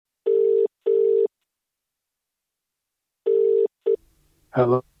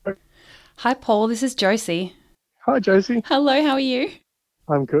Hello. Hi, Paul. This is Josie. Hi, Josie. Hello, how are you?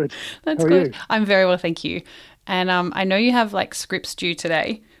 I'm good. That's How are good. you? I'm very well, thank you. And I know you have like scripts due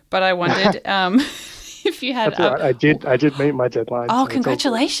today, but I wondered if you had. That's all right. I did meet my deadline, Oh, so it's all good.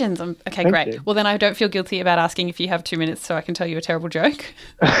 congratulations! Okay, Thank great. you. Well, then I don't feel guilty about asking if you have 2 minutes so I can tell you a terrible joke.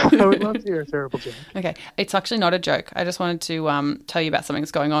 I would love to hear a terrible joke. Okay, it's actually not a joke. I just wanted to tell you about something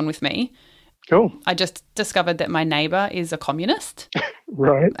that's going on with me. Cool. I just discovered that my neighbour is a communist,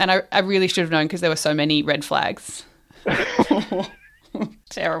 Right. and I really should have known because there were so many red flags.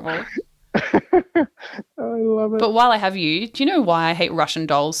 Terrible. I love it. But while I have you, do you know why I hate Russian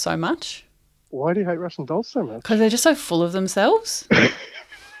dolls so much? Why do you hate Russian dolls so much? Because they're just so full of themselves.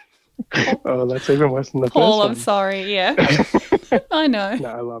 Oh, that's even worse than the Paul, first I'm one. sorry. Yeah, I know. No,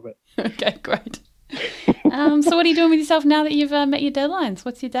 I love it. Okay, great. So what are you doing with yourself now that you've met your deadlines?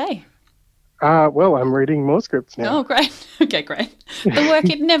 What's your day? Well, I'm reading more scripts Oh, now. great. Okay, great. The work,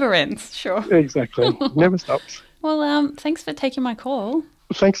 it never ends. Sure. Exactly. Never stops. Well, thanks for taking my call.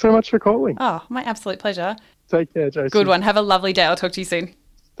 Thanks so much for calling. Oh, my absolute pleasure. Take care, Josie. Good one. Have a lovely day. I'll talk to you soon.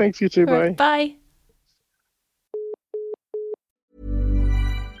 Thanks, you too. All Bye. right, bye.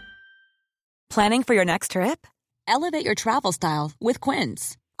 Planning for your next trip? Elevate your travel style with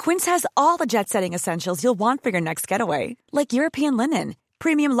Quince. Quince has all the jet-setting essentials you'll want for your next getaway, like European linen,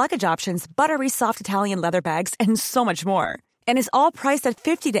 premium luggage options, buttery soft Italian leather bags, and so much more. And is all priced at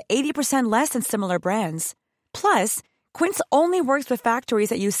 50 to 80% less than similar brands. Plus, Quince only works with factories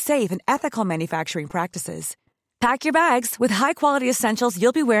that use safe and ethical manufacturing practices. Pack your bags with high-quality essentials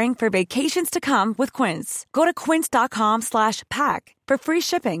you'll be wearing for vacations to come with Quince. Go to quince.com/pack for free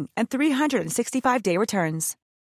shipping and 365-day returns.